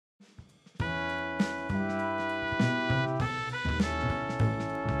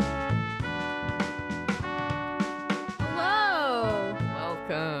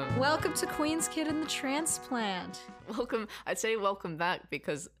welcome to Queens Kid and Transplant. Welcome. I'd say welcome back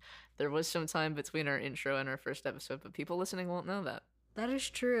because there was some time between our intro and our first episode, but people listening won't know that. That is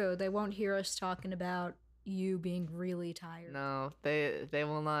true. They won't hear us talking about you being really tired. No, they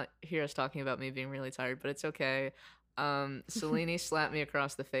will not hear us talking about me being really tired, but it's okay. Selene slapped me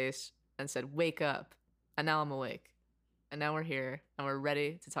across the face and said, "Wake up." And now I'm awake. And now we're here and we're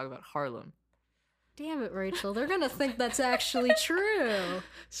ready to talk about Harlem. Damn it, Rachel. They're going to think that's actually true.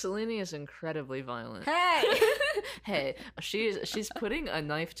 Selene is incredibly violent. Hey! Hey, she's putting a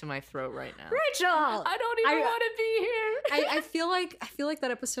knife to my throat right now. Rachel! I don't even want to be here. I feel like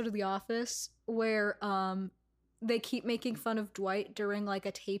that episode of The Office where they keep making fun of Dwight during like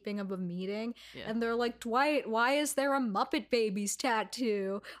a taping of a meeting, and they're like, "Dwight, why is there a Muppet Babies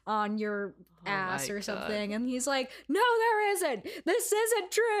tattoo on your ass or something?" And he's like, "No, there isn't. This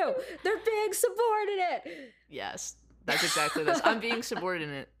isn't true. They're being subordinate." Yes, that's exactly this. I'm being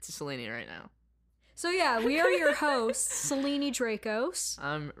subordinate to Selene right now. So yeah, we are your hosts, Selene Dracos.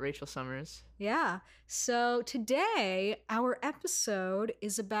 I'm Rachel Summers. Yeah. So today, our episode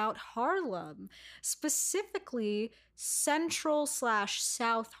is about Harlem, specifically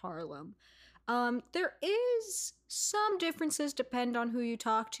Central/South Harlem. There is some differences depend on who you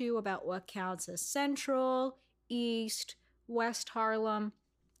talk to about what counts as Central, East, West Harlem.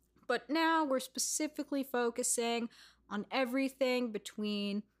 But now we're specifically focusing on everything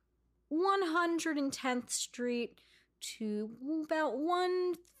between 110th Street to about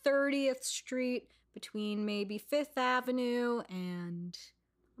 130th Street, between maybe 5th Avenue and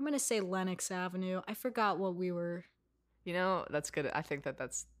I'm going to say Lenox Avenue. I forgot what we were. You know, that's good. I think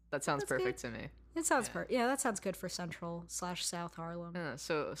that sounds perfect good. To me. It sounds perfect. Yeah, that sounds good for Central/South Harlem. Yeah,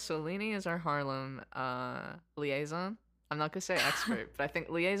 so Selene is our Harlem liaison. I'm not going to say expert, but I think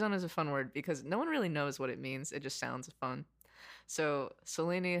liaison is a fun word because no one really knows what it means. It just sounds fun. So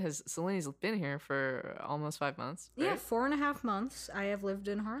Selene's been here for almost 5 months. Right? Yeah, 4.5 months. I have lived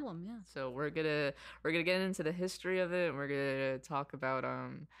in Harlem. Yeah. So we're gonna get into the history of it, and we're gonna talk about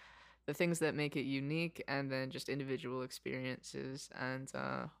the things that make it unique, and then just individual experiences, and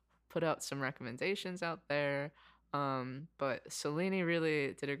put out some recommendations out there. But Selene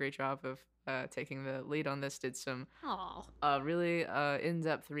really did a great job of taking the lead on this. Did some really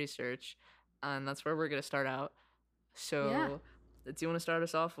in-depth research, and that's where we're gonna start out. So, do you want to start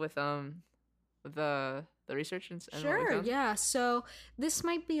us off with the research and Sure, yeah. So this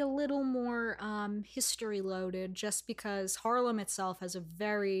might be a little more history loaded, just because Harlem itself has a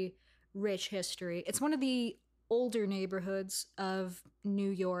very rich history. It's one of the older neighborhoods of New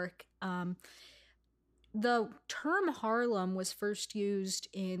York. The term Harlem was first used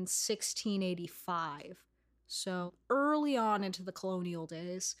in 1685, so early on into the colonial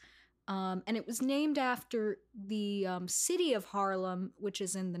days. And it was named after the city of Harlem, which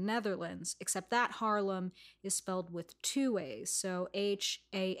is in the Netherlands, except that Harlem is spelled with 2 A's, so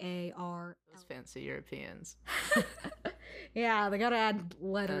Haar. Those fancy Europeans. Yeah, they gotta add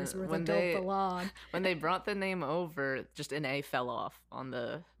letters where they don't belong. When they brought the name over, just an A fell off on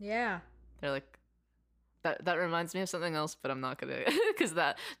the... Yeah. They're like... That reminds me of something else, but I'm not gonna... Because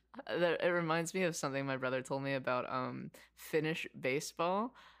it reminds me of something my brother told me about Finnish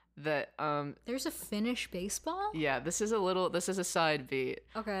baseball. That there's a Finnish baseball? Yeah, this is a side beat.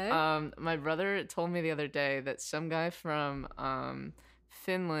 Okay. My brother told me the other day that some guy from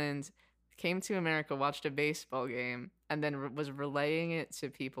Finland came to America, watched a baseball game, and then was relaying it to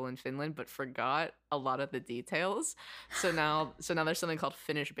people in Finland, but forgot a lot of the details. So now there's something called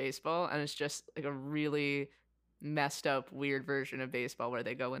Finnish baseball, and it's just like a really messed up, weird version of baseball where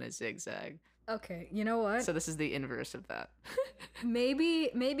they go in a zigzag. Okay, you know what? So this is the inverse of that. Maybe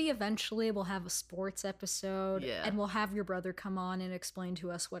eventually we'll have a sports episode, and we'll have your brother come on and explain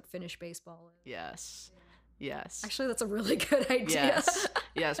to us what Finnish baseball is. Yes. Actually, that's a really good idea.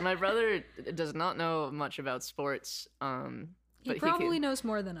 Yes. My brother does not know much about sports. He probably knows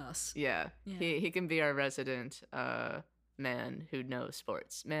more than us. Yeah. He can be our resident man who knows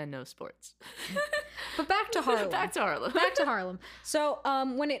sports. Man knows sports. But back to Harlem. Back to Harlem. So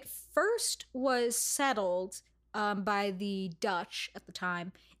when it first was settled by the Dutch at the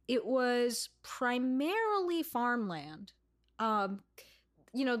time, it was primarily farmland. The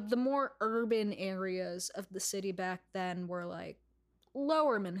more urban areas of the city back then were like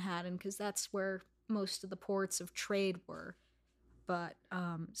lower Manhattan, because that's where most of the ports of trade were. But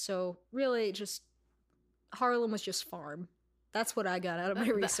so really just Harlem was just farm. That's what I got out of my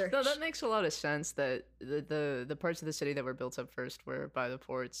research. No, that makes a lot of sense that the parts of the city that were built up first were by the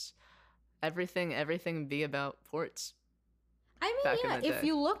ports. Everything be about ports. I back mean, in yeah, the day.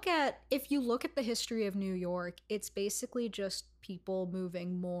 if you look at the history of New York, it's basically just people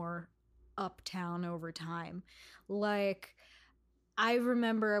moving more uptown over time. Like I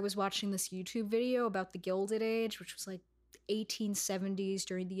remember I was watching this YouTube video about the Gilded Age, which was like 1870s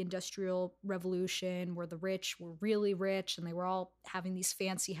during the Industrial Revolution, where the rich were really rich and they were all having these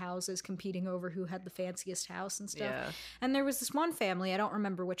fancy houses competing over who had the fanciest house and stuff. Yeah. And there was this one family, I don't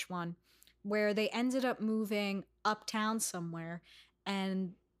remember which one, where they ended up moving uptown somewhere.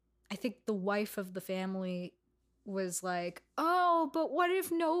 And I think the wife of the family was like, "Oh, but what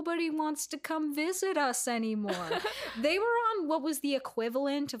if nobody wants to come visit us anymore?" They were on what was the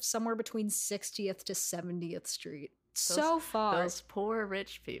equivalent of somewhere between 60th to 70th Street. those So far. those poor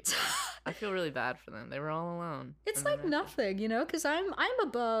rich people. I feel really bad for them. They were all alone. It's in their like mansion. nothing, cuz I'm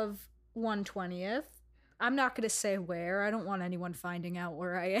above 120th. I'm not going to say where. I don't want anyone finding out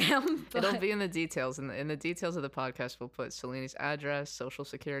where I am, It'll but be in the details. In the details of the podcast, we'll put Celine's address, social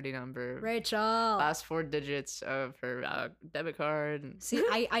security number, Rachel. last 4 digits of her debit card. See,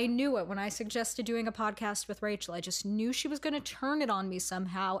 I knew it when I suggested doing a podcast with Rachel. I just knew she was going to turn it on me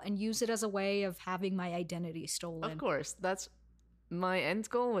somehow and use it as a way of having my identity stolen. Of course, that's my end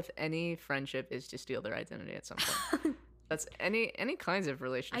goal with any friendship is to steal their identity at some point. That's any kinds of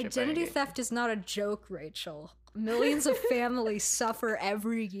relationship. Identity theft is not a joke, Rachel. Millions of families suffer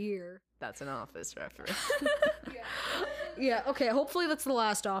every year. That's an Office reference. Yeah, okay, hopefully that's the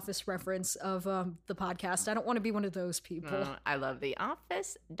last Office reference of the podcast. I don't want to be one of those people. I love The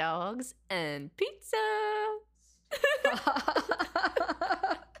Office, dogs, and pizza.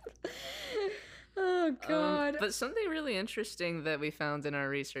 Oh, God. But something really interesting that we found in our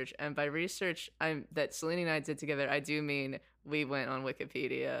research, and by research that Celine and I did together, I do mean we went on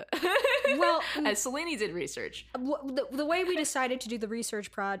Wikipedia. Well, as Celine did research. The way we decided to do the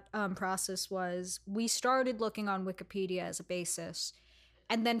research process was we started looking on Wikipedia as a basis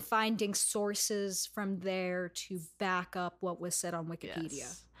and then finding sources from there to back up what was said on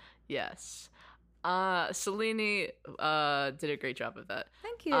Wikipedia. Yes. Celine did a great job of that.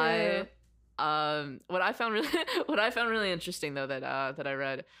 Thank you. What I found really interesting though that I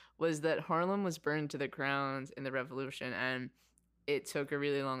read was that Harlem was burned to the ground in the revolution, and it took a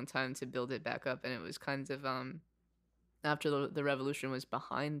really long time to build it back up, and it was kind of after the revolution was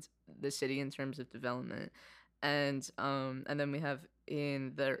behind the city in terms of development, and then we have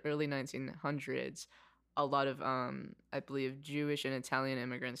in the early 1900s a lot of I believe Jewish and Italian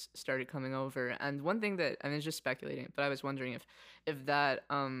immigrants started coming over. And one thing that, I mean, it's just speculating, but I was wondering if that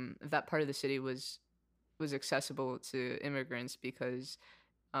part of the city was accessible to immigrants because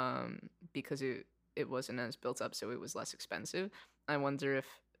it wasn't as built up, so it was less expensive. I wonder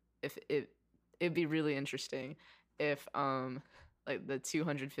if it'd be really interesting if like the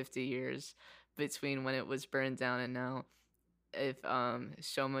 250 years between when it was burned down and now, if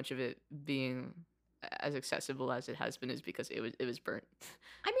so much of it being as accessible as it has been is because it was burnt.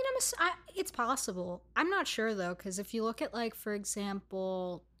 I mean, it's possible. I'm not sure though, because if you look at, like, for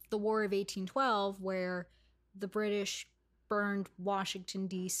example, the War of 1812, where the British burned Washington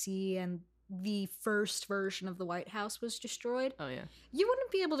D.C. and the first version of the White House was destroyed. Oh yeah. You wouldn't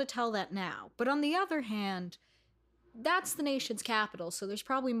be able to tell that now. But on the other hand, that's the nation's capital, so there's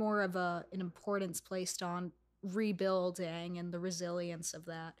probably more of an importance placed on rebuilding and the resilience of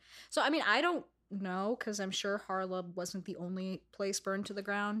that. So I mean, I don't know, because I'm sure Harlem wasn't the only place burned to the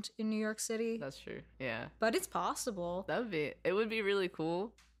ground in New York City. That's true. Yeah. But it's possible. It would be really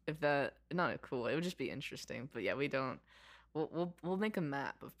cool if that, not cool, it would just be interesting. But yeah, we'll make a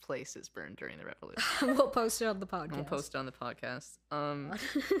map of places burned during the revolution. We'll post it on the podcast. We'll post it on the podcast.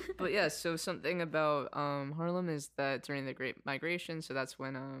 But yeah, so something about Harlem is that during the Great Migration, so that's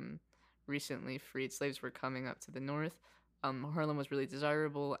when recently freed slaves were coming up to the north. Harlem was really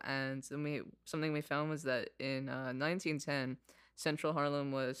desirable, and something we found was that in 1910, Central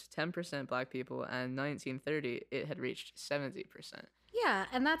Harlem was 10% black people, and 1930 it had reached 70%. Yeah,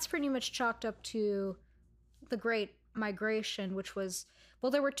 and that's pretty much chalked up to the Great Migration, which was,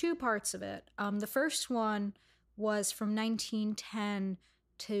 well, there were two parts of it. The first one was from 1910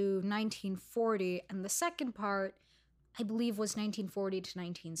 to 1940, and the second part, I believe, was 1940 to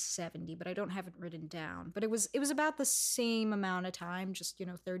 1970, but I don't have it written down. But it was about the same amount of time, just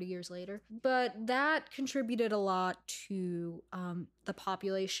 30 years later. But that contributed a lot to the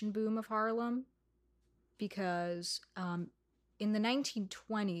population boom of Harlem, because in the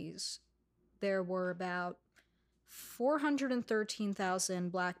 1920s there were about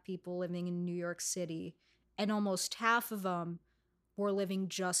 413,000 black people living in New York City, and almost half of them were living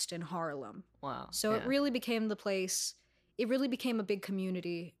just in Harlem. Wow. So it really became the place. It really became a big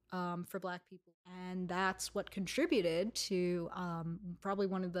community for Black people. And that's what contributed to probably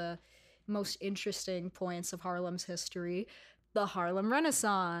one of the most interesting points of Harlem's history, the Harlem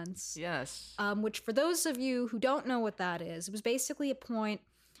Renaissance. Yes. Which, for those of you who don't know what that is, it was basically a point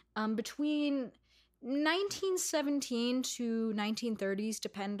between 1917 to 1930s,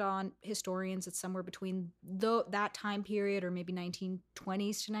 depend on historians. It's somewhere between that time period, or maybe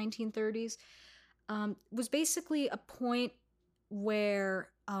 1920s to 1930s. Was basically a point where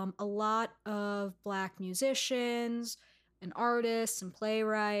a lot of Black musicians and artists and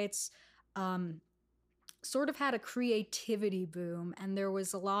playwrights sort of had a creativity boom, and there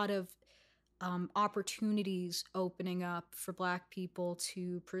was a lot of opportunities opening up for Black people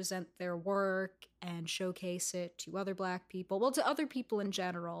to present their work and showcase it to other Black people, well, to other people in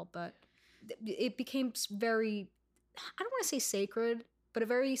general. But it became very, I don't want to say sacred, but a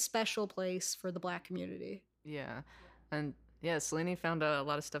very special place for the Black community. Yeah. And yeah, Selene found a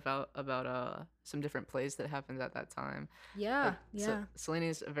lot of stuff out about some different plays that happened at that time. Yeah, yeah.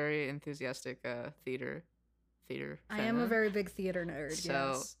 Selene's a very enthusiastic theater I fan. am a very big theater nerd. So,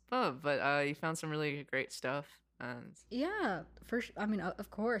 yes. But you found some really great stuff, and yeah, I mean,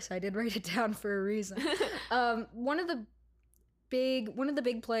 of course, I did write it down for a reason. One of the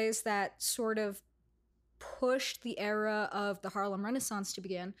big plays that sort of pushed the era of the Harlem Renaissance to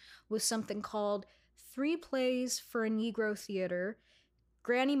begin was something called Three Plays for a Negro Theater: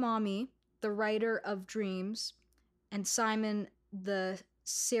 Granny Mommy, the Writer of Dreams, and Simon the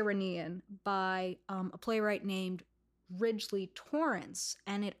Cyrenean, by a playwright named Ridgely Torrance.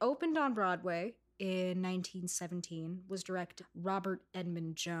 And it opened on Broadway in 1917, was directed by Robert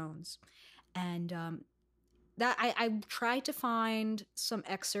Edmond Jones. And that I tried to find some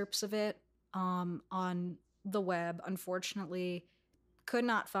excerpts of it on the web. Unfortunately, could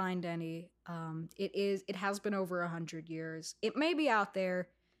not find any. It has been over 100 years. It may be out there.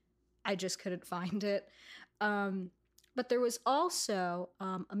 I just couldn't find it. But there was also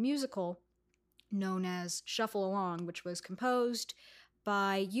a musical known as Shuffle Along, which was composed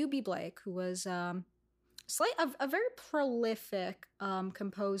by U.B. Blake, who was a very prolific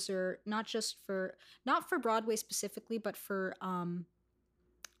composer, not for Broadway specifically, but for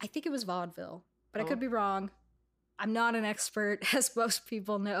I think it was vaudeville, but I could be wrong. I'm not an expert, as most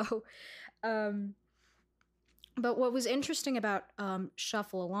people know. But what was interesting about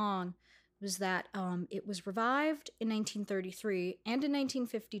Shuffle Along was that it was revived in 1933 and in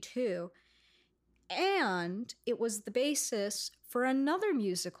 1952, and it was the basis for another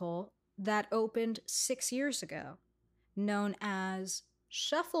musical that opened 6 years ago, known as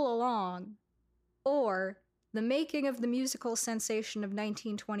Shuffle Along, or The Making of the Musical Sensation of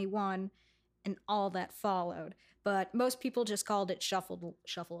 1921 and All That Followed. But most people just called it Shuffle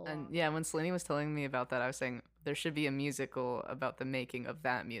Along. And yeah, when Selene was telling me about that, I was saying there should be a musical about the making of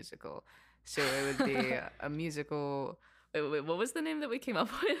that musical. So it would be a musical. Wait, what was the name that we came up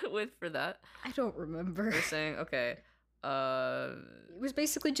with for that? I don't remember. We're saying, okay. It was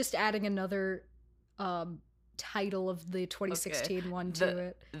basically just adding another title of the 2016 one to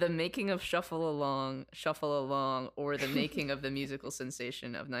it. The Making of Shuffle Along, or The Making of the Musical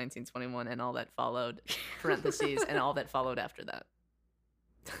Sensation of 1921 and All That Followed, parentheses, and all that followed after that.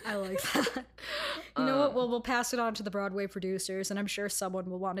 I like that. You know what? We'll pass it on to the Broadway producers, and I'm sure someone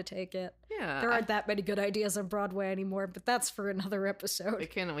will want to take it. Yeah. There aren't that many good ideas on Broadway anymore, but that's for another episode. We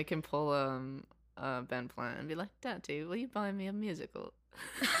can pull Ben Platt and be like, Daddy, will you buy me a musical?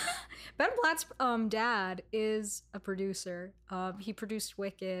 Ben Platt's dad is a producer. He produced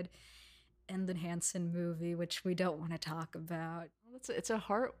Wicked and the Hanson movie, which we don't want to talk about. It's a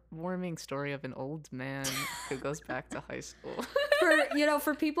heartwarming story of an old man who goes back to high school.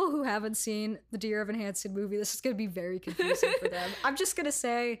 For people who haven't seen the Dear Evan Hansen movie, this is going to be very confusing for them. I'm just going to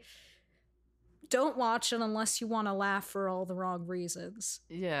say, don't watch it unless you want to laugh for all the wrong reasons.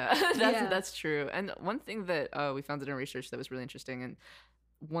 Yeah, that's true. And one thing that we found in our research that was really interesting, and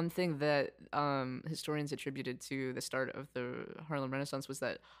one thing that historians attributed to the start of the Harlem Renaissance, was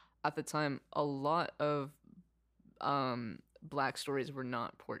that at the time, a lot of Black stories were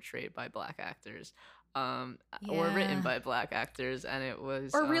not portrayed by Black actors. Or written by Black actors, and it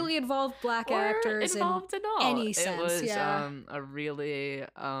was really involved Black actors involved in all. Any sense. It was a really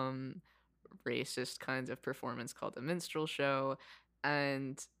racist kind of performance called a minstrel show.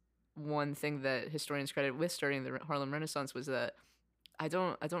 And one thing that historians credit with starting the Harlem Renaissance was that I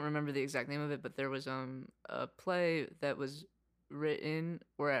don't remember the exact name of it, but there was a play that was written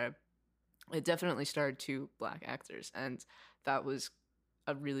where it definitely starred 2 Black actors, and that was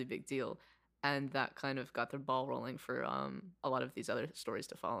a really big deal. And that kind of got the ball rolling for a lot of these other stories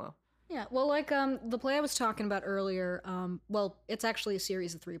to follow. Yeah, well, like the play I was talking about earlier, well, it's actually a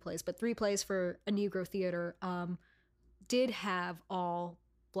series of three plays, but three plays for a Negro theater did have all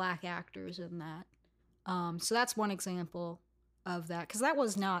black actors in that. So that's one example of that, because that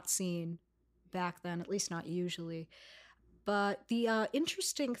was not seen back then, at least not usually. But the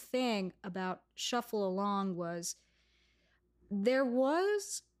interesting thing about Shuffle Along was there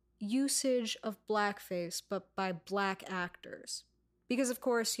was usage of blackface, but by black actors. Because, of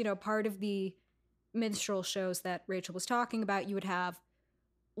course, part of the minstrel shows that Rachel was talking about, you would have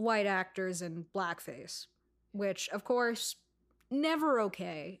white actors in blackface, which, of course, never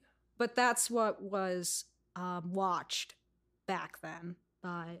okay. But that's what was watched back then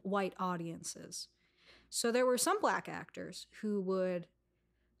by white audiences. So there were some black actors who would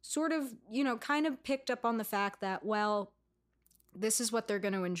sort of, kind of picked up on the fact that, well, this is what they're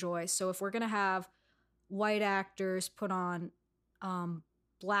going to enjoy. So if we're going to have white actors put on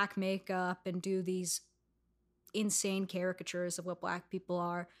black makeup and do these insane caricatures of what black people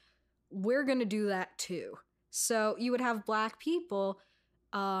are, we're going to do that too. So you would have black people,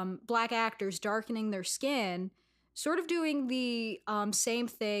 black actors darkening their skin, sort of doing the same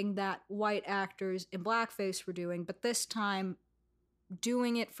thing that white actors in blackface were doing, but this time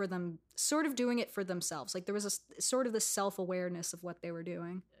doing it for them, sort of doing it for themselves. Like there was a sort of the self-awareness of what they were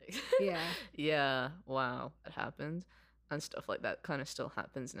doing. Yeah. Yeah, wow, it happened. And stuff like that kind of still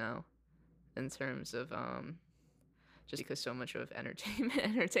happens now in terms of just because so much of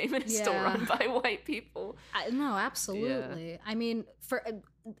entertainment is still run by white people. No, absolutely. Yeah. I mean, for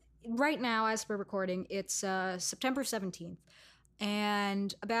right now, as we're recording, it's September 17th.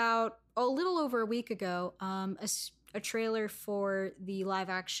 And about a little over a week ago, a trailer for the live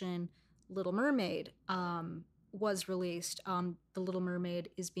action Little Mermaid was released. The Little Mermaid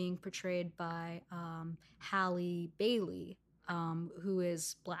is being portrayed by Halle Bailey, who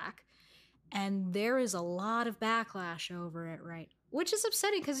is black. And there is a lot of backlash over it, right? Which is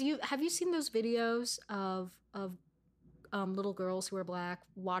upsetting because have you seen those videos of little girls who are black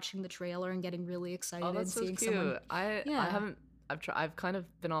watching the trailer and getting really excited Oh, that's so seeing cute. someone? I haven't. I've kind of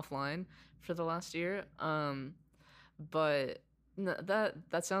been offline for the last year. But no,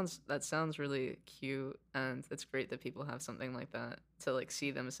 that sounds really cute, and it's great that people have something like that to like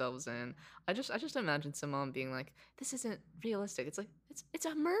see themselves in. I just imagine someone being like, "This isn't realistic." It's like it's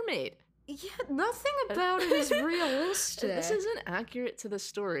a mermaid. Yeah, nothing about it is realistic. This isn't accurate to the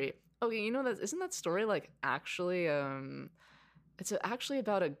story. Okay, you know that isn't that story like actually it's actually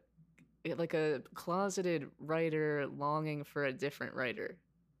about a closeted writer longing for a different writer.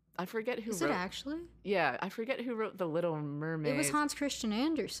 I forget who Is wrote. it actually? Yeah, I forget who wrote The Little Mermaid. It was Hans Christian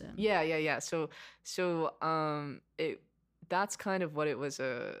Andersen. Yeah. So it that's kind of what it was.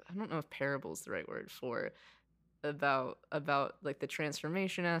 I don't know if parable is the right word for about like the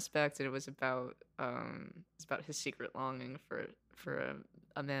transformation aspect, and it was about it's about his secret longing for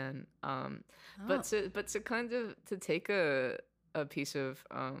a man. But to kind of to take a piece of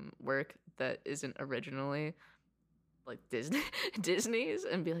work that isn't originally like Disney's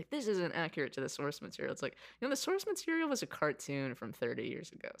and be like, this isn't accurate to the source material. It's like, the source material was a cartoon from 30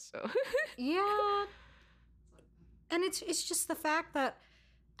 years ago. So yeah, and it's just the fact that,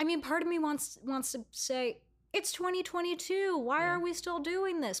 I mean, part of me wants to say it's 2022. Why are we still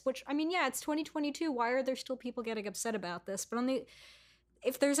doing this? Which, I mean, yeah, it's 2022. Why are there still people getting upset about this? But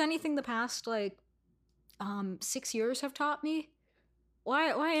if there's anything the past 6 years have taught me,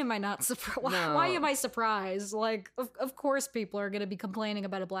 why am I not surprised? No. Why am I surprised? Like, of course people are going to be complaining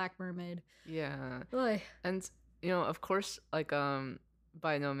about a black mermaid. Yeah. Like, and of course, like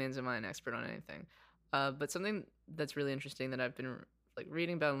by no means am I an expert on anything, but something that's really interesting that I've been like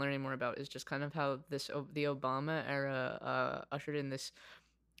reading about and learning more about is just kind of how the Obama era ushered in this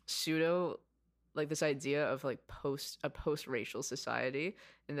pseudo, like this idea of like post-racial society,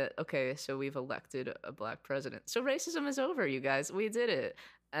 and that, okay, so we've elected a black president, so racism is over, you guys, we did it.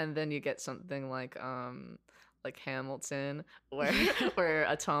 And then you get something like Hamilton, where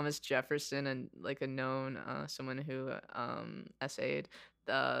a Thomas Jefferson and like a known someone who essayed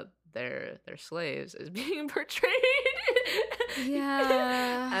their slaves is being portrayed.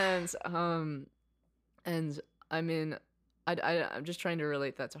 yeah. And I mean, I'm just trying to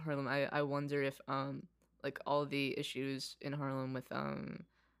relate that to Harlem. I wonder if like all the issues in Harlem with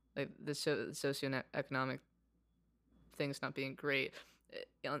like the socioeconomic things not being great,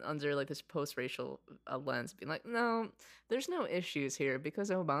 under like this post-racial lens, being like, no, there's no issues here because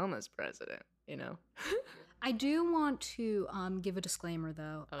Obama's president, I do want to give a disclaimer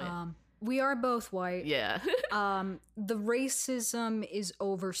though. Oh, yeah. We are both white. Yeah. The racism is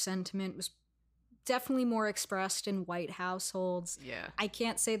over sentiment was definitely more expressed in white households. Yeah. I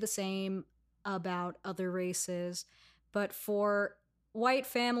can't say the same about other races, but for white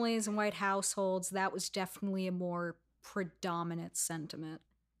families and white households, that was definitely a more predominant sentiment.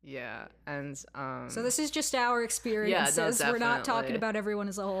 Yeah. And So this is just our yeah, no, experiences. We're not talking definitely. about everyone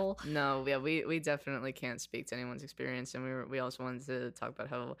as a whole. No, yeah, we definitely can't speak to anyone's experience, and we also wanted to talk about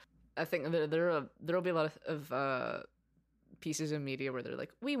how I think there'll be a lot of pieces of media where they're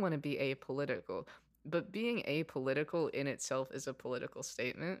like, we want to be apolitical. But being apolitical in itself is a political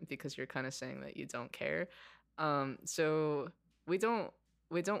statement because you're kind of saying that you don't care. So we don't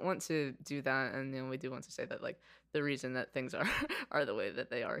we don't want to do that, and we do want to say that like the reason that things are are the way that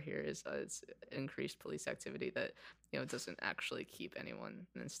they are here is it's increased police activity that doesn't actually keep anyone,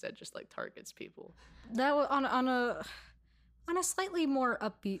 and instead just like targets people. That on a slightly more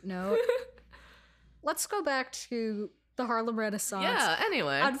upbeat note, let's go back to the Harlem Renaissance. Yeah.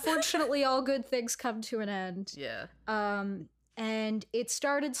 Anyway. Unfortunately, all good things come to an end. Yeah. And it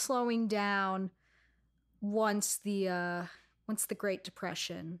started slowing down once the Great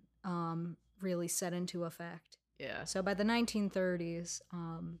Depression really set into effect. Yeah. So by the 1930s,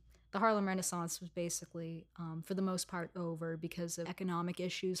 the Harlem Renaissance was basically, for the most part, over because of economic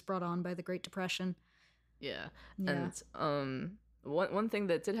issues brought on by the Great Depression. Yeah. Yeah. And one thing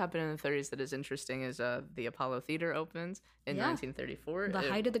that did happen in the 30s that is interesting is the Apollo Theater opened in 1934. The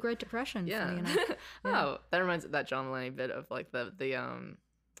height of the Great Depression. Yeah. Funny enough. Yeah. Oh, that reminds that John Mulaney bit of like the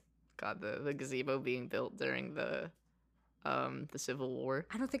gazebo being built during the Civil War.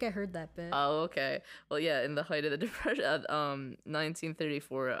 I don't think I heard that bit. Oh, okay. Well, yeah, in the height of the Depression,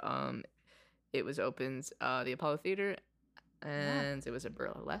 1934, it was opened, the Apollo Theater, and it was a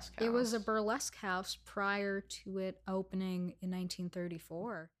burlesque house. It was a burlesque house prior to it opening in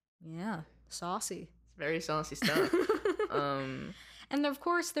 1934. Yeah, saucy. It's very saucy stuff. And of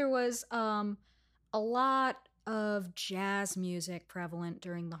course, there was a lot of jazz music prevalent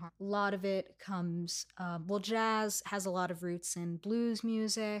during the a lot of it comes jazz has a lot of roots in blues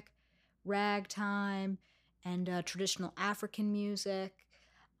music, ragtime, and traditional African music.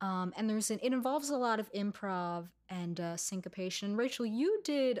 And it involves a lot of improv and syncopation. Rachel, you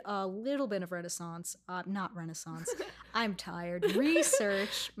did a little bit of not Renaissance. I'm tired.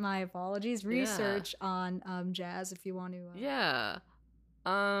 Research, my apologies. Research on jazz if you want to. Yeah.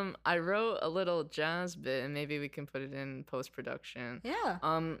 I wrote a little jazz bit, and maybe we can put it in post production. Yeah.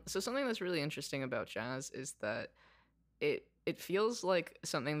 So something that's really interesting about jazz is that it feels like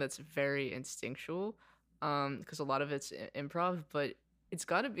something that's very instinctual, because a lot of it's improv, but it's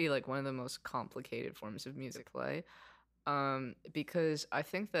got to be like one of the most complicated forms of music play, because I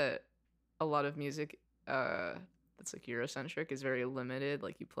think that a lot of music that's like Eurocentric is very limited.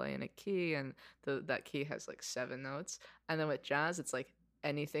 Like you play in a key, and that key has like 7 notes, and then with jazz, it's like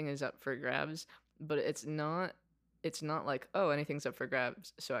anything is up for grabs, but it's not like, oh, anything's up for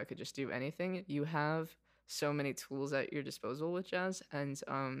grabs, so I could just do anything. You have so many tools at your disposal with jazz, and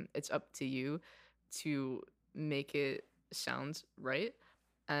it's up to you to make it sound right.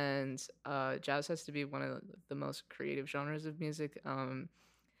 And jazz has to be one of the most creative genres of music.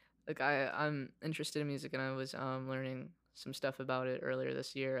 Like I'm interested in music, and I was learning some stuff about it earlier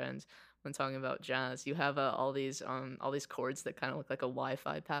this year. And when talking about jazz, you have all these chords that kind of look like a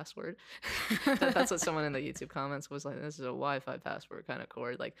Wi-Fi password. That's what someone in the YouTube comments was like. This is a Wi-Fi password kind of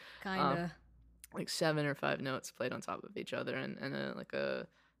chord, like kinda like 7 or 5 notes played on top of each other, and like a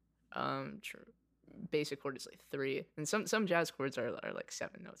basic chord is like 3, and some jazz chords are like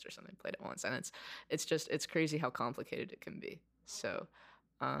 7 notes or something played at once, and it's crazy how complicated it can be. So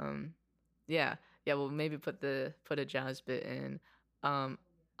yeah, we'll maybe put a jazz bit in.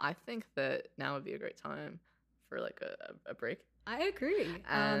 I think that now would be a great time for like a break. I agree.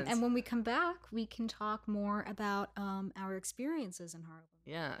 And when we come back, we can talk more about our experiences in Harlem.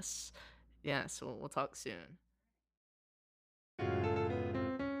 Yes, we'll talk soon.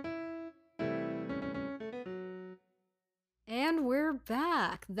 And we're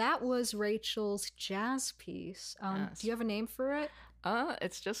back. That was Rachel's jazz piece. Yes. Do you have a name for it?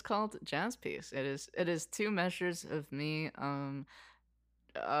 It's just called Jazz Piece. It is 2 measures of me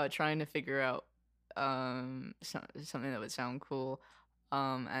trying to figure out something that would sound cool,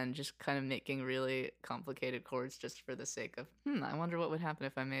 and just kind of making really complicated chords just for the sake of I wonder what would happen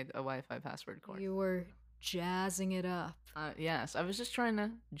if I made a Wi-Fi password chord. You were jazzing it up. Yes, I was just trying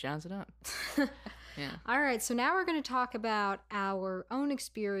to jazz it up. Yeah. All right, so now we're going to talk about our own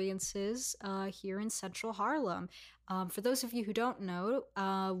experiences here in Central Harlem. For those of you who don't know,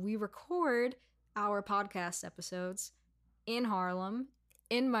 we record our podcast episodes in Harlem,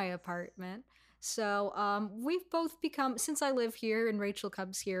 in my apartment. So we've both become, since I live here and Rachel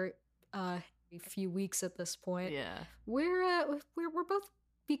comes here a few weeks at this point. Yeah. We're both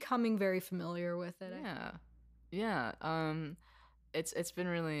becoming very familiar with it. Yeah. Yeah. It's been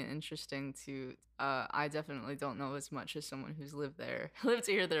really interesting to I definitely don't know as much as someone who's lived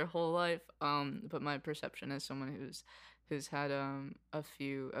here their whole life, but my perception as someone who's had a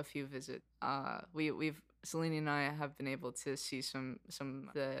few visits, we've Selene and I have been able to see some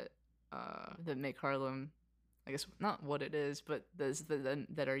that make Harlem, I guess, not what it is, but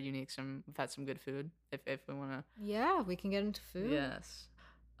that are unique. We've had some good food, if we want to. Yeah, we can get into food. Yes.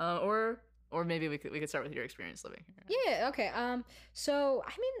 Or maybe we could start with your experience living here. Yeah, okay. So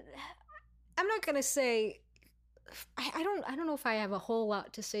I mean, I'm not gonna say I don't know if I have a whole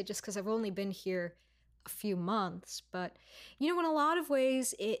lot to say just because I've only been here a few months, but you know, in a lot of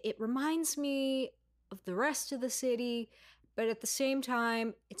ways, it reminds me of the rest of the city, but at the same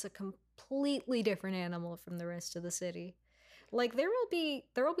time, it's a completely different animal from the rest of the city. Like there will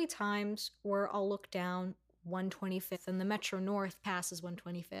be times where I'll look down 125th and the Metro North passes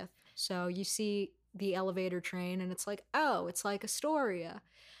 125th. So you see the elevator train and it's like, oh, it's like Astoria.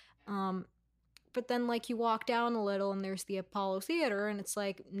 Um, but then like you walk down a little and there's the Apollo Theater and it's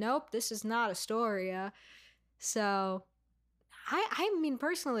like, nope, this is not Astoria. So I mean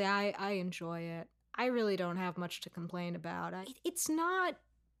personally I enjoy it. I really don't have much to complain about. It's not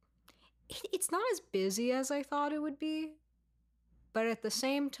as busy as I thought it would be, but at the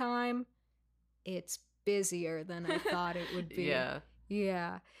same time, it's busier than I thought it would be. Yeah.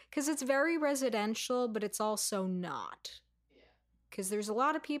 Yeah. Because it's very residential, but it's also not. Because there's a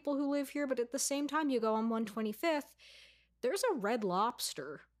lot of people who live here, but at the same time, you go on 125th, there's a Red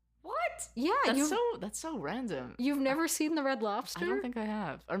Lobster. What? Yeah. That's so random. You've never seen the Red Lobster? I don't think I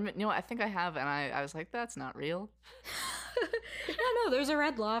have. Or I think I have, and I was like, that's not real. No, there's a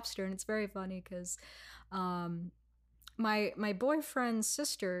Red Lobster, and it's very funny because my boyfriend's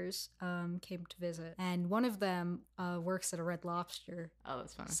sisters came to visit, and one of them works at a Red Lobster. Oh,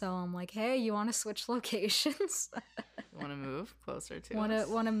 that's funny. So I'm like, hey, you want to switch locations? Want to move closer to us?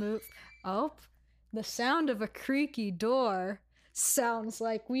 Want to move? Oh, the sound of a creaky door sounds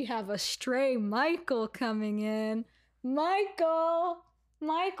like we have a stray Michael coming in. Michael,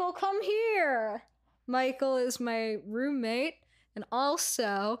 come here. Michael is my roommate and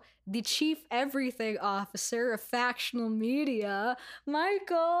also the chief everything officer of factional media.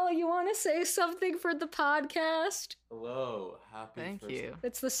 Michael, you want to say something for the podcast? Hello, happy. Thank first you.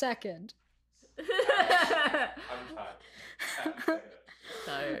 It's the second. I'm tired.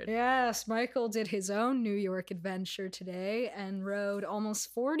 Tired. Yes, Michael did his own New York adventure today and rode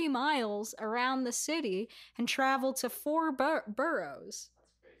almost 40 miles around the city and traveled to 4 boroughs.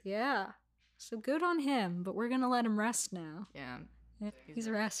 Yeah. So good on him, but we're going to let him rest now. Yeah. He's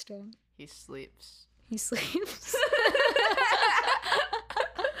resting. He sleeps. He sleeps.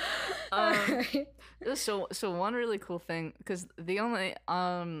 Right. So one really cool thing, because the only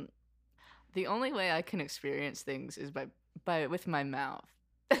way I can experience things is by with my mouth.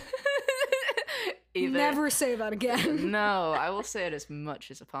 Never say that again. No, I will say it as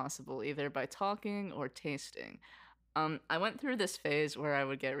much as possible, either by talking or tasting. I went through this phase where I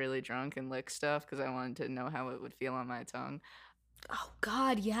would get really drunk and lick stuff because I wanted to know how it would feel on my tongue. Oh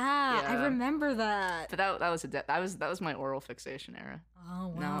God, yeah. I remember that. But that was my oral fixation era. Oh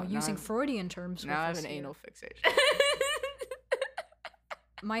wow, using Freudian terms. Now I have an anal fixation.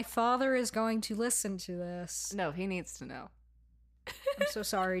 My father is going to listen to this. No, he needs to know. I'm so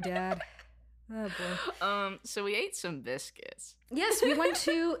sorry, Dad. Oh boy. So we ate some biscuits. Yes, we went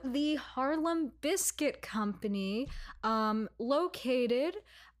to the Harlem Biscuit Company, located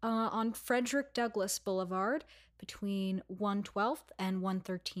on Frederick Douglass Boulevard between 112th and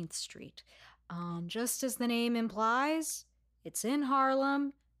 113th Street. Just as the name implies, it's in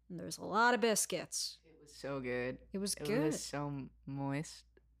Harlem, and there's a lot of biscuits. It was so good. It was good. It was so moist.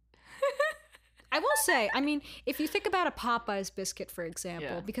 I will say, I mean, if you think about a Popeyes biscuit, for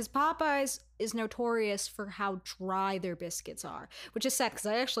example, because Popeyes is notorious for how dry their biscuits are, which is sad because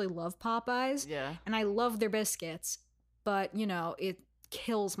I actually love Popeyes. Yeah. And I love their biscuits, but, you know, it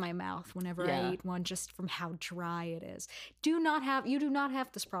kills my mouth whenever I eat one just from how dry it is. You do not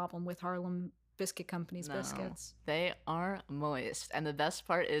have this problem with Harlem Biscuit Company's biscuits. They are moist. And the best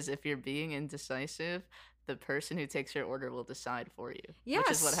part is if you're being indecisive, the person who takes your order will decide for you. Yes.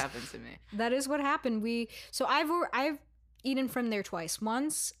 Which is what happened to me. That is what happened. So I've eaten from there twice.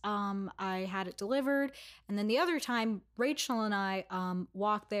 Once I had it delivered, and then the other time Rachel and I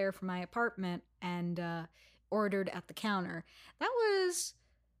walked there from my apartment and ordered at the counter. That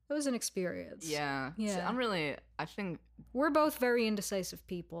was an experience. Yeah. Yeah. So I think we're both very indecisive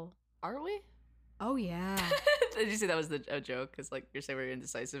people. Are we? Oh yeah. Did you see that was a joke? Because like you're saying we're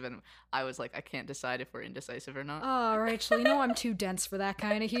indecisive, and I was like, I can't decide if we're indecisive or not. Oh, Rachel, you know I'm too dense for that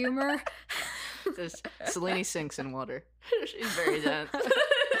kind of humor. Just Selene sinks in water. She's very dense.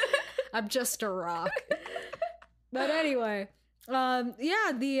 I'm just a rock. But anyway,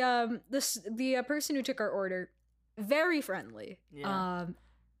 yeah, the person who took our order, very friendly. Yeah.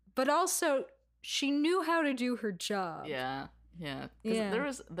 But also she knew how to do her job. Yeah, yeah.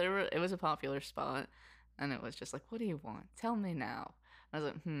 Because it was a popular spot, and it was just like, what do you want? Tell me now. I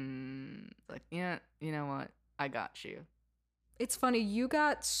was like, like, yeah, you know what? I got you. It's funny, you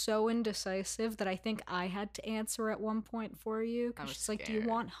got so indecisive that I think I had to answer at one point for you. I was She's like, do you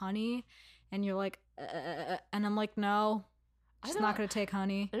scared. want honey? And you're like, and I'm like, no, she's not going to take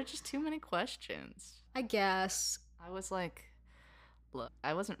honey. There are just too many questions. I guess. I was like, look,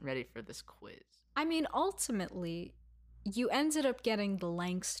 I wasn't ready for this quiz. I mean, ultimately, you ended up getting the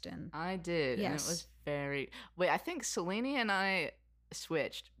Langston. I did, Yes. and it was very... Wait, I think Selene and I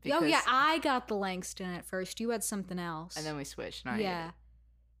switched. Oh, yeah, I got the Langston at first. You had something else. And then we switched, and I ate Yeah. it.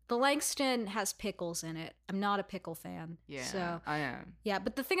 The Langston has pickles in it. I'm not a pickle fan. Yeah, So, I am. yeah,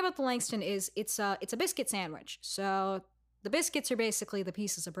 but the thing about the Langston is it's a biscuit sandwich. So the biscuits are basically the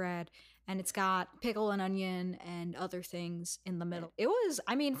pieces of bread, and it's got pickle and onion and other things in the middle. It was,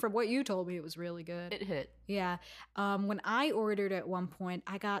 I mean, from what you told me, it was really good. It hit. Yeah. When I ordered at one point,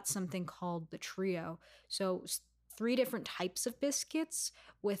 I got something called the trio. So 3 different types of biscuits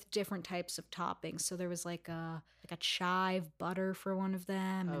with different types of toppings. So there was like a chive butter for one of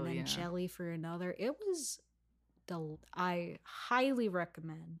them, Oh, and then yeah. jelly for another. It was I highly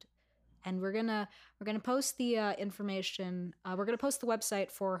recommend. And we're gonna post the information. We're gonna post the website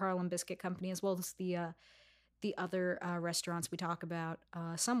for Harlem Biscuit Company as well as the other restaurants we talk about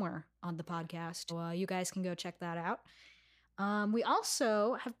somewhere on the podcast. So, you guys can go check that out. We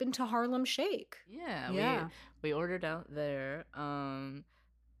also have been to Harlem Shake. Yeah. We ordered out there, and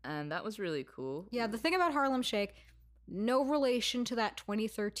that was really cool. Yeah, the thing about Harlem Shake, no relation to that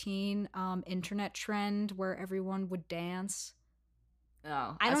 2013 internet trend where everyone would dance.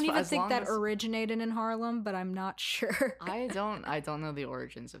 No, I don't even think that originated in Harlem, but I'm not sure. I don't know the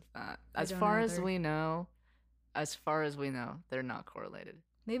origins of that. I As don't far as either. we know, they're not correlated.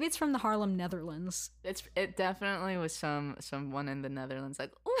 Maybe it's from the Harlem Netherlands. It definitely was someone in the Netherlands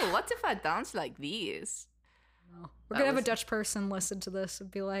like, oh, what if I dance like these? We're gonna have a Dutch person listen to this and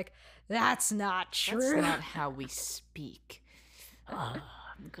be like, "That's not true." That's not how we speak. I'm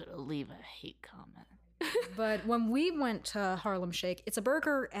gonna leave a hate comment. But when we went to Harlem Shake, it's a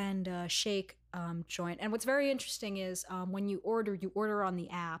burger and shake joint. And what's very interesting is when you order on the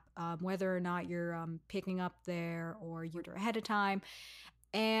app, whether or not you're picking up there or you order ahead of time.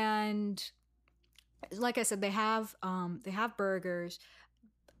 And like I said, they have burgers,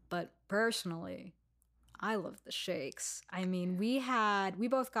 but personally, I love the shakes. I mean, we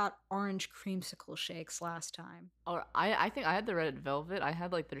both got orange creamsicle shakes last time. Or I think I had the red velvet. I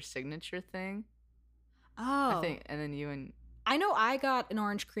had like their signature thing. Oh. I think, and then you and I know I got an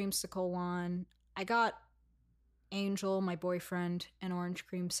orange creamsicle one. I got Angel, my boyfriend, an orange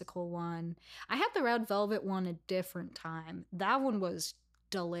creamsicle one. I had the red velvet one a different time. That one was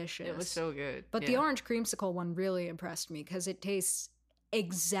delicious. it was so good. But the orange creamsicle one really impressed me because it tastes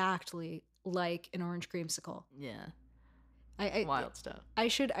exactly like an orange creamsicle. Yeah. Wild stuff. I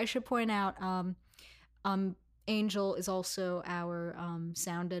should point out Angel is also our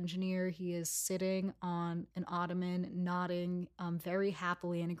sound engineer. He is sitting on an ottoman, nodding very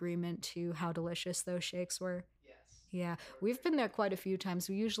happily in agreement to how delicious those shakes were. Yes. Yeah, we've been there quite a few times.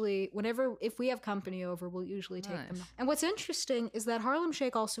 We usually, if we have company over, we'll usually take them. Nice. And what's interesting is that Harlem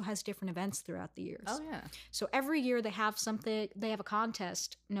Shake also has different events throughout the years. Oh yeah. So every year they have a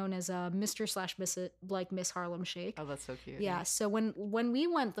contest known as Miss Harlem Shake. Oh, that's so cute. Yeah. So when we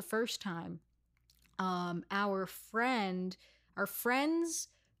went the first time, our friend's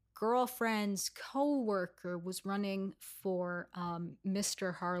girlfriend's coworker was running for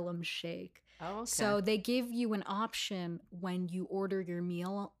Mr. Harlem Shake. Oh, okay. So they give you an option when you order your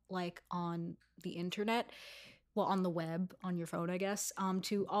meal, like on the internet, well, on the web, on your phone, I guess,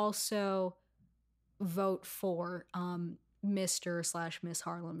 to also vote for Mr./Miss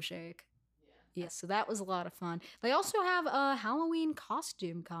Harlem Shake. Yeah, so that was a lot of fun. They also have a Halloween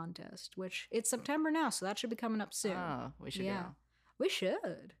costume contest, which it's September now, so that should be coming up soon. Oh, we should Yeah. go. We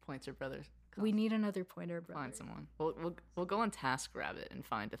should. Pointer Brothers. We need another Pointer Brother. Find someone. We'll go on TaskRabbit and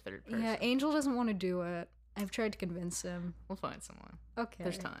find a third person. Yeah, Angel doesn't want to do it. I've tried to convince him. We'll find someone. Okay.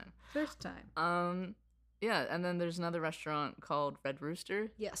 There's time. There's time. Yeah, and then there's another restaurant called Red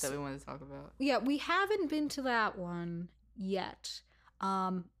Rooster. Yes. That we wanted to talk about. Yeah, we haven't been to that one yet.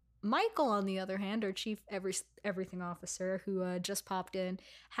 Michael, on the other hand, our chief everything officer, who just popped in,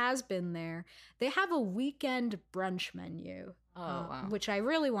 has been there. They have a weekend brunch menu, Oh, wow. which I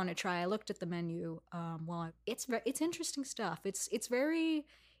really want to try. I looked at the menu. It's interesting stuff.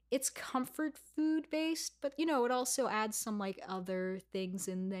 It's comfort food based, but you know, it also adds some like other things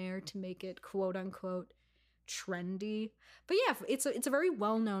in there to make it quote unquote trendy. But yeah, it's a very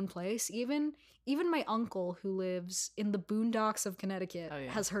well known place. Even my uncle, who lives in the boondocks of Connecticut, Oh,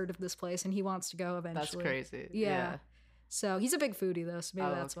 yeah. has heard of this place and he wants to go eventually. That's crazy. Yeah. So he's a big foodie though, so maybe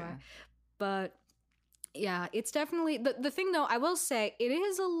Oh, that's okay. why. But yeah, it's definitely the thing though, I will say it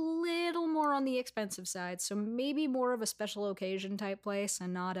is a little more on the expensive side. So maybe more of a special occasion type place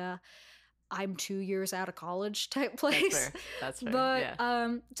and not a I'm 2 years out of college type place. That's fair. But Yeah.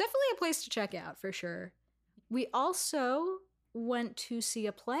 definitely a place to check out for sure. We also went to see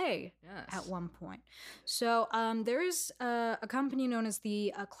a play Yes. at one point. So there's a company known as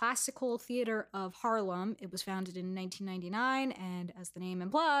the Classical Theater of Harlem. It was founded in 1999, and as the name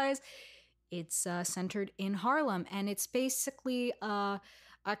implies, it's centered in Harlem. And it's basically a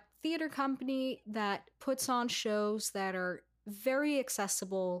theater company that puts on shows that are very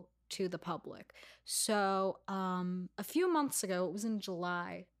accessible to the public. So a few months ago, it was in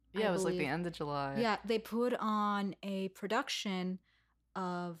July. Yeah, I it was like the believe. end of July. Yeah, they put on a production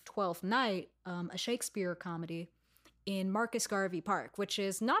of Twelfth Night, a Shakespeare comedy, in Marcus Garvey Park, which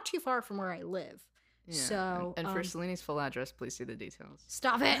is not too far from where I live. Yeah. So, and for Celine's full address, please see the details.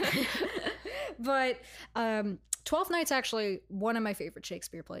 stop it. But Twelfth Night's actually one of my favorite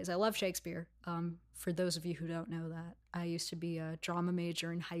Shakespeare plays. I love Shakespeare. For those of you who don't know that, I used to be a drama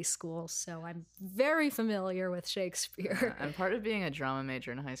major in high school, so I'm very familiar with Shakespeare. And part of being a drama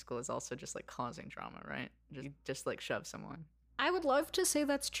major in high school is also just like causing drama, right? Just like shove someone. I would love to say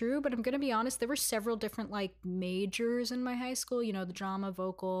that's true, but I'm going to be honest, there were several different like majors in my high school, you know, the drama,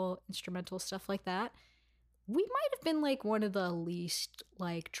 vocal, instrumental, stuff like that. We might have been like one of the least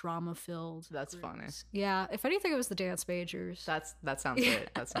like drama filled. That's funny. Yeah, if anything, it was the dance majors. That sounds right.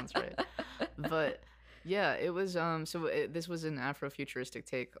 That sounds right. But yeah, it was this was an Afrofuturistic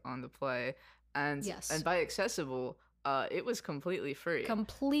take on the play, and Yes. and by accessible, it was completely free.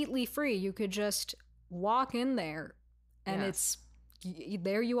 Completely free. You could just walk in there, and Yes.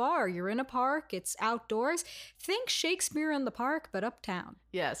 there you are. You're in a park. It's outdoors. Think Shakespeare in the Park, but uptown.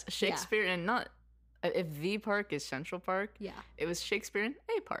 Yes, Shakespeare, and not if the park is Central Park. Yeah, It was Shakespeare in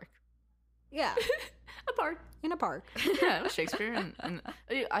a park. yeah, A park. in a park. Yeah, it was Shakespeare and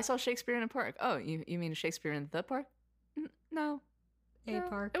I saw Shakespeare in a park. Oh, you mean Shakespeare in the park? No. A No,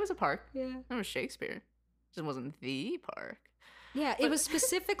 park. It was a park. Yeah. It was Shakespeare. It just wasn't the park. Yeah, it was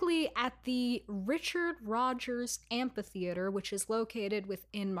specifically at the Richard Rogers Amphitheater, which is located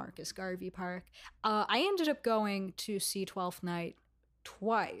within Marcus Garvey Park. I ended up going to see Twelfth Night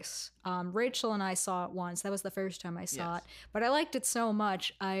twice. Rachel and I saw it once. That was the first time I saw Yes. it. But I liked it so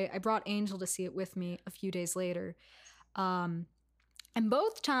much, I brought Angel to see it with me a few days later. And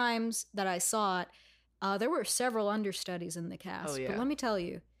both times that I saw it, there were several understudies in the cast. Oh, yeah. But let me tell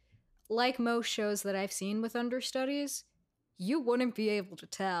you, like most shows that I've seen with understudies, you wouldn't be able to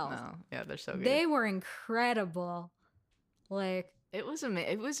tell. No, yeah, they're so good. They were incredible. Like, It was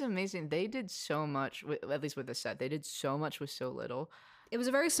amazing. They did so much, at least with the set. They did so much with so little. it was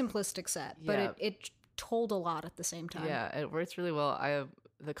a very simplistic set, but Yeah. it told a lot at the same time. Yeah, it worked really well.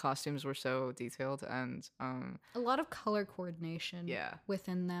 The costumes were so detailed, and A lot of color coordination Yeah.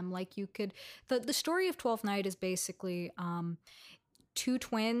 within them. Like you could the story of Twelfth Night is basically two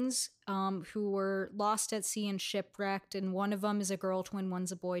twins who were lost at sea and shipwrecked, and one of them is a girl twin,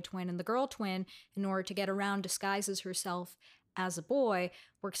 one's a boy twin, and the girl twin, in order to get around, disguises herself as a boy,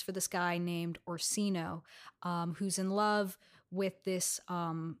 works for this guy named Orsino, who's in love with this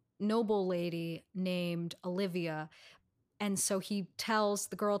noble lady named Olivia. And so he tells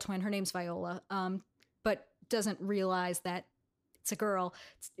the girl twin, her name's Viola, but doesn't realize that it's a girl.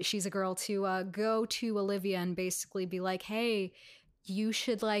 She's a girl, to go to Olivia and basically be like, hey, you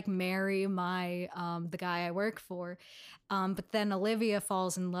should like marry my the guy I work for. But then Olivia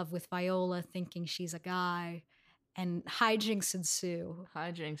falls in love with Viola, thinking she's a guy, and hijinks ensue.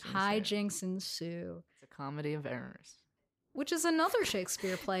 Hijinks ensue. It's a comedy of errors. Which is another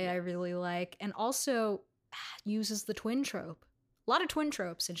Shakespeare play I really like, and also uses the twin trope. A lot of twin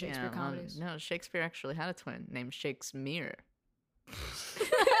tropes in Shakespeare Yeah, comedies. no, Shakespeare actually had a twin named Shakespeare.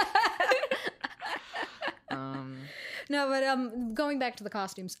 No, but going back to the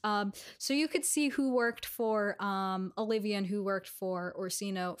costumes. So you could see who worked for Olivia and who worked for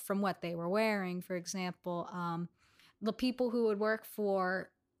Orsino from what they were wearing. For example, the people who would work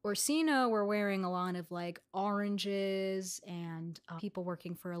for Orsino were wearing a lot of like oranges, and people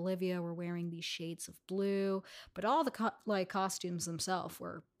working for Olivia were wearing these shades of blue. But all the costumes themselves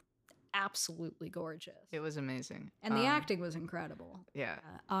were absolutely gorgeous. It was amazing. And the acting was incredible. Yeah.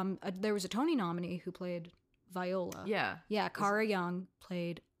 There was a Tony nominee who played Viola. Yeah. Yeah, Cara Young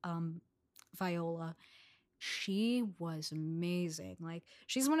played Viola. She was amazing. Like,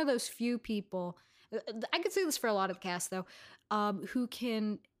 she's one of those few people, I could say this for a lot of the cast though, who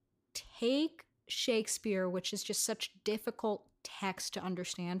can take Shakespeare, which is just such difficult text to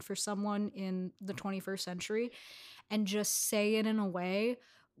understand for someone in the 21st century, and just say it in a way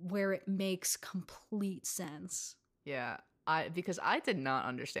where it makes complete sense. Yeah. Because I did not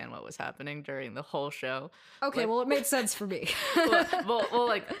understand what was happening during the whole show. Okay, like, well, it made sense for me.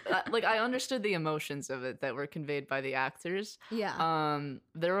 like I understood the emotions of it that were conveyed by the actors. Yeah.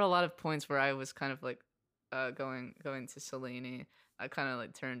 There were a lot of points where I was kind of like going to Selene. I kind of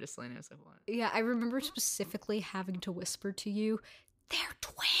like turned to Selene and was like, what? Yeah, I remember specifically having to whisper to you, "They're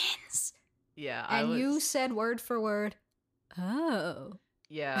twins." Yeah, and you said word for word, "Oh."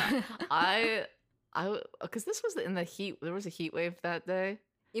 Yeah, because this was in the heat. There was a heat wave that day.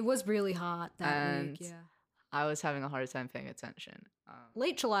 It was really hot that week. Yeah, I was having a hard time paying attention.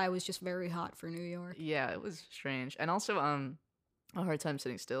 Late July was just very hot for New York. Yeah, it was strange, and also a hard time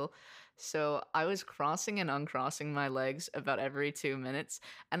sitting still. So I was crossing and uncrossing my legs about every 2 minutes,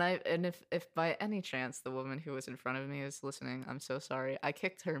 and if by any chance the woman who was in front of me is listening, I'm so sorry. I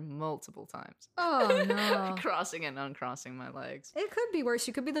kicked her multiple times. Oh no! Crossing and uncrossing my legs. It could be worse.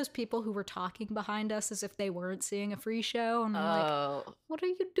 You could be those people who were talking behind us as if they weren't seeing a free show, and I'm like, "What are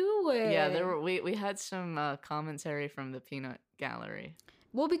you doing?" Yeah, we had some commentary from the Peanut Gallery.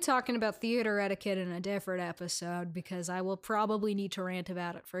 We'll be talking about theater etiquette in a different episode because I will probably need to rant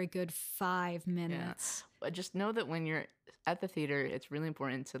about it for a good 5 minutes. Yeah. But just know that when you're at the theater, it's really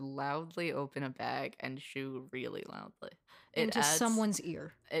important to loudly open a bag and chew really loudly. Into someone's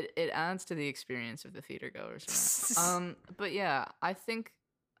ear. It adds to the experience of the theater goers. But yeah, I think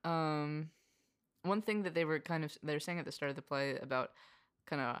one thing that they were saying at the start of the play about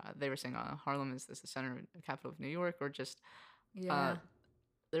they were saying Harlem is the center, capital of New York, or just yeah.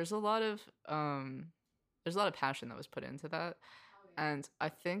 There's a lot of passion that was put into that. And I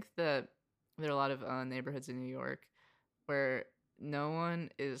think that there are a lot of neighborhoods in New York where no one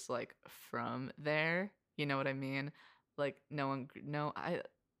is like from there. You know what I mean? Like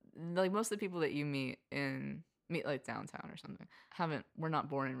like most of the people that you meet like downtown or something we're not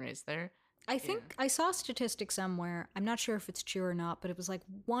born and raised there. I think I saw a statistic somewhere. I'm not sure if it's true or not, but it was like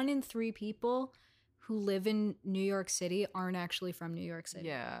 1 in 3 people who live in New York City aren't actually from New York City.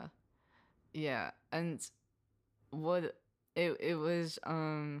 Yeah. Yeah. And what it was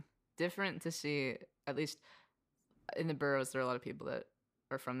different to see, at least in the boroughs, there are a lot of people that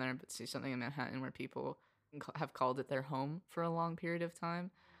are from there, but see something in Manhattan where people have called it their home for a long period of time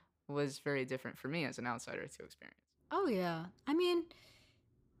was very different for me as an outsider to experience. Oh yeah. I mean,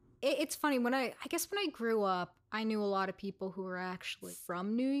 it's funny, when I guess when I grew up, I knew a lot of people who were actually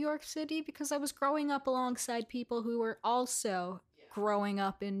from New York City because I was growing up alongside people who were also growing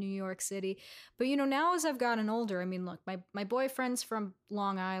up in New York City. But now as I've gotten older, I mean, look, my boyfriend's from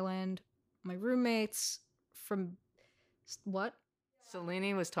Long Island, my roommates from what?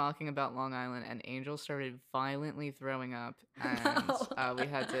 Selene was talking about Long Island, and Angel started violently throwing up, and we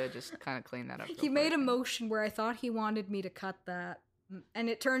had to just kind of clean that up. He made a motion where I thought he wanted me to cut that, and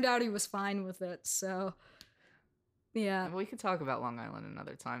it turned out he was fine with it, so yeah. We could talk about Long Island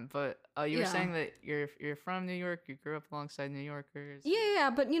another time, but you were saying that you're from New York, you grew up alongside New Yorkers.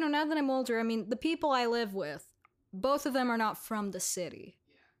 Yeah, but now that I'm older, I mean, the people I live with, both of them are not from the city.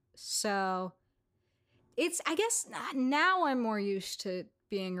 Yeah. So I guess now I'm more used to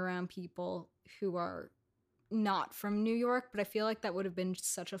being around people who are not from New York, but I feel like that would have been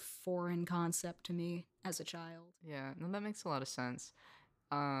such a foreign concept to me as a child. Yeah, no, that makes a lot of sense.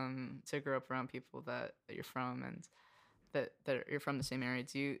 To grow up around people that you're from and that you're from the same area.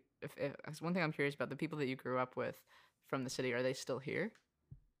 If one thing I'm curious about, the people that you grew up with from the city, are they still here?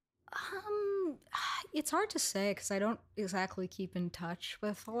 It's hard to say because I don't exactly keep in touch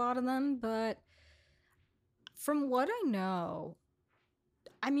with a lot of them, but from what I know,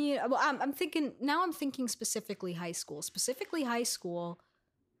 I mean, I'm thinking specifically high school. Specifically high school,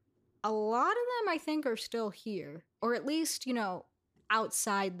 a lot of them I think are still here, or at least,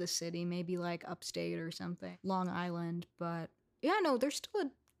 outside the city, maybe like upstate or something, Long Island. But yeah, no, there's still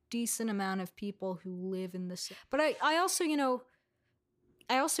a decent amount of people who live in the city. But I also,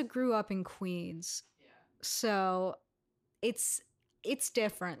 I also grew up in Queens. Yeah. So it's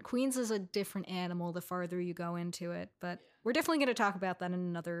different. Queens is a different animal the farther you go into it. But we're definitely going to talk about that in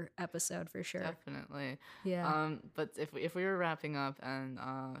another episode for sure. Definitely. Yeah. But if we were wrapping up, and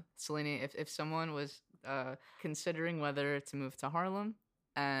Selene, if someone was considering whether to move to Harlem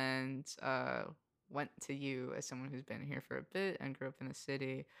and went to you as someone who's been here for a bit and grew up in the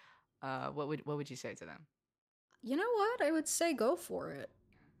city, what would you say to them? You know what? I would say go for it.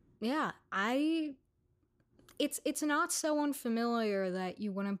 Yeah, it's not so unfamiliar that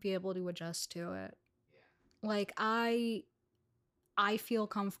you wouldn't be able to adjust to it. Like I feel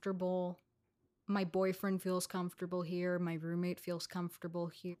comfortable. My boyfriend feels comfortable here. My roommate feels comfortable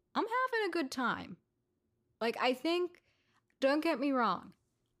here. I'm having a good time. Like I think, don't get me wrong,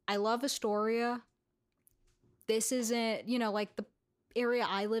 I love Astoria. This isn't, like the area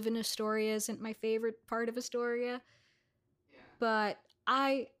I live in, Astoria isn't my favorite part of Astoria. But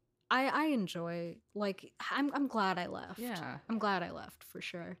I enjoy, like, I'm glad I left. Yeah. I'm glad I left for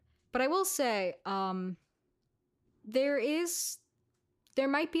sure. But I will say, there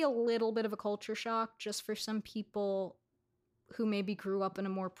might be a little bit of a culture shock just for some people who maybe grew up in a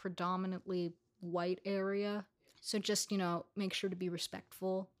more predominantly white area. So just, make sure to be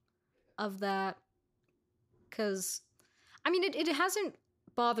respectful of that. Because, I mean, it hasn't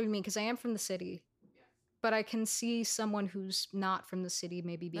bothered me because I am from the city. But I can see someone who's not from the city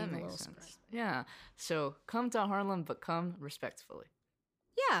maybe being a little surprised. Yeah. So come to Harlem, but come respectfully.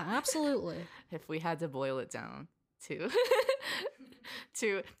 Yeah, absolutely. If we had to boil it down to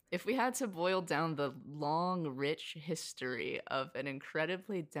if we had to boil down the long, rich history of an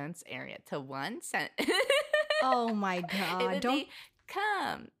incredibly dense area to one sentence. Oh my It god. would be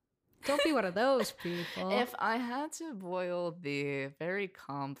come. Don't be one of those people. If I had to boil the very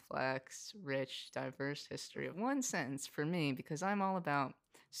complex, rich, diverse history of one sentence for me, because I'm all about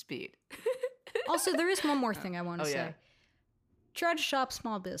speed. Also, there is one more thing I want to say. Yeah. Try to shop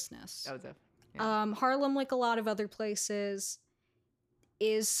small business. Oh, definitely. Yeah. Harlem, like a lot of other places,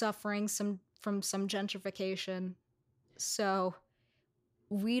 is suffering from some gentrification. So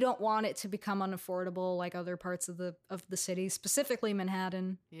we don't want it to become unaffordable like other parts of the city, specifically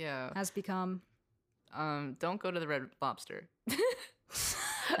Manhattan. Yeah. Has become. Don't go to the Red Lobster. I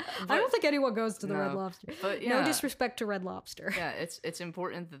don't think anyone goes to the Red Lobster. But no disrespect to Red Lobster. Yeah, it's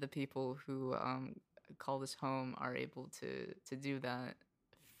important that the people who call this home are able to do that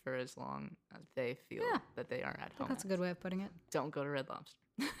for as long as they feel that they are at home. That's a good way of putting it. Don't go to Red Lobster.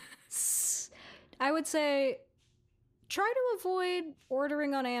 I would say try to avoid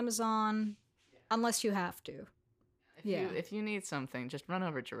ordering on Amazon unless you have to. If you need something, just run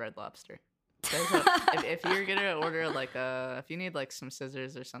over to Red Lobster. if you're gonna order if you need like some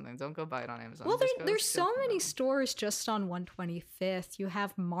scissors or something, don't go buy it on Amazon. Well, there's so many stores just on 125th. You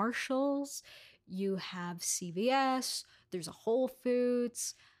have Marshalls, you have CVS, there's a Whole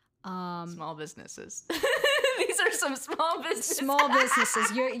Foods. Small businesses. These are some small businesses. Small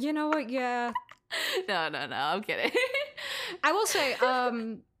businesses. You know what? Yeah. No, I'm kidding. I will say,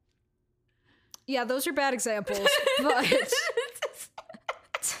 yeah, those are bad examples, but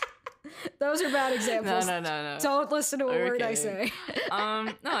those are bad examples. No. Don't listen to a word I say.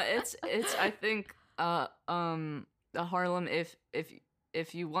 No, it's I think Harlem,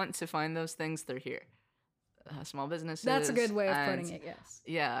 if you want to find those things, they're here. Small businesses. That's a good way of putting it, yes.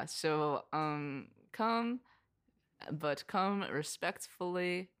 Yeah, so come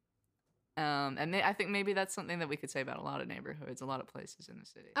respectfully. And I think maybe that's something that we could say about a lot of neighborhoods, a lot of places in the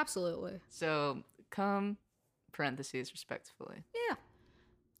city. Absolutely. So come, parentheses, respectfully. Yeah.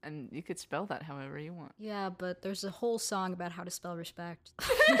 And you could spell that however you want. Yeah, but there's a whole song about how to spell respect. And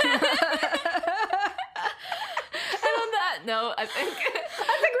on that note, I think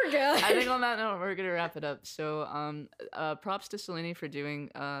we're good. I think on that note, we're gonna wrap it up. So, props to Selene for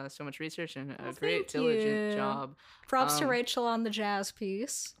doing so much research and a great, diligent job. Props to Rachel on the jazz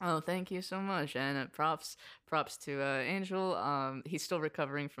piece. Oh, thank you so much, and props to Angel. He's still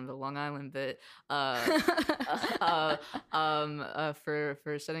recovering from the Long Island bit. For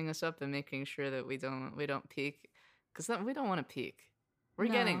setting us up and making sure that we don't peak, because we don't want to peak.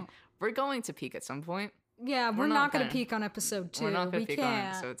 We're going to peak at some point. Yeah, we're not going to peak on episode 2. We're not going to peak on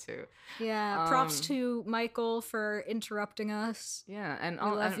episode 2. Yeah, props to Michael for interrupting us. Yeah, and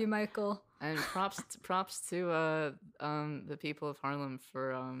I love you, Michael. And props to the people of Harlem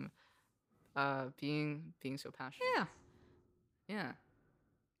for being so passionate. Yeah. Yeah.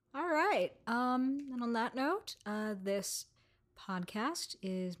 All right. And on that note, this podcast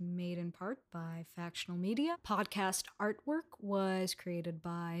is made in part by Factional Media. Podcast artwork was created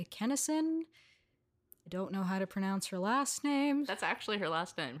by Kennison. I don't know how to pronounce her last name. That's actually her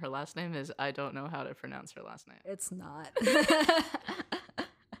last name. Her last name is I don't know how to pronounce her last name. It's not.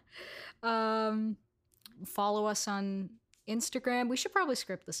 Follow us on Instagram. We should probably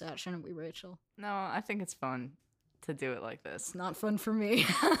script this out, shouldn't we, Rachel? No, I think it's fun to do it like this. It's not fun for me.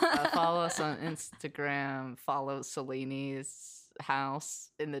 Follow us on Instagram. Follow Cellini's house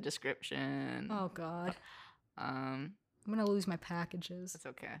in the description. Oh, God. Um, I'm going to lose my packages. It's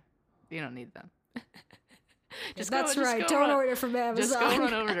okay. You don't need them. That's right. Don't order from Amazon. Just go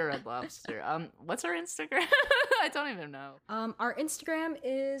run over to Red Lobster. What's our Instagram? I don't even know. Our Instagram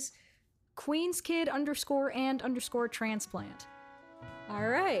is Queens Kid _and _transplant. All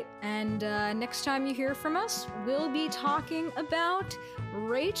right, and next time you hear from us, we'll be talking about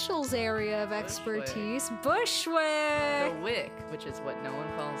Rachel's area of expertise, Bushwick. The Wick, which is what no one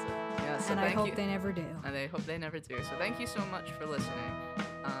calls it. Yeah, so and I hope they never do. And I hope they never do. So thank you so much for listening,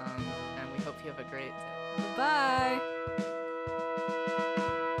 and we hope you have a great day. Bye.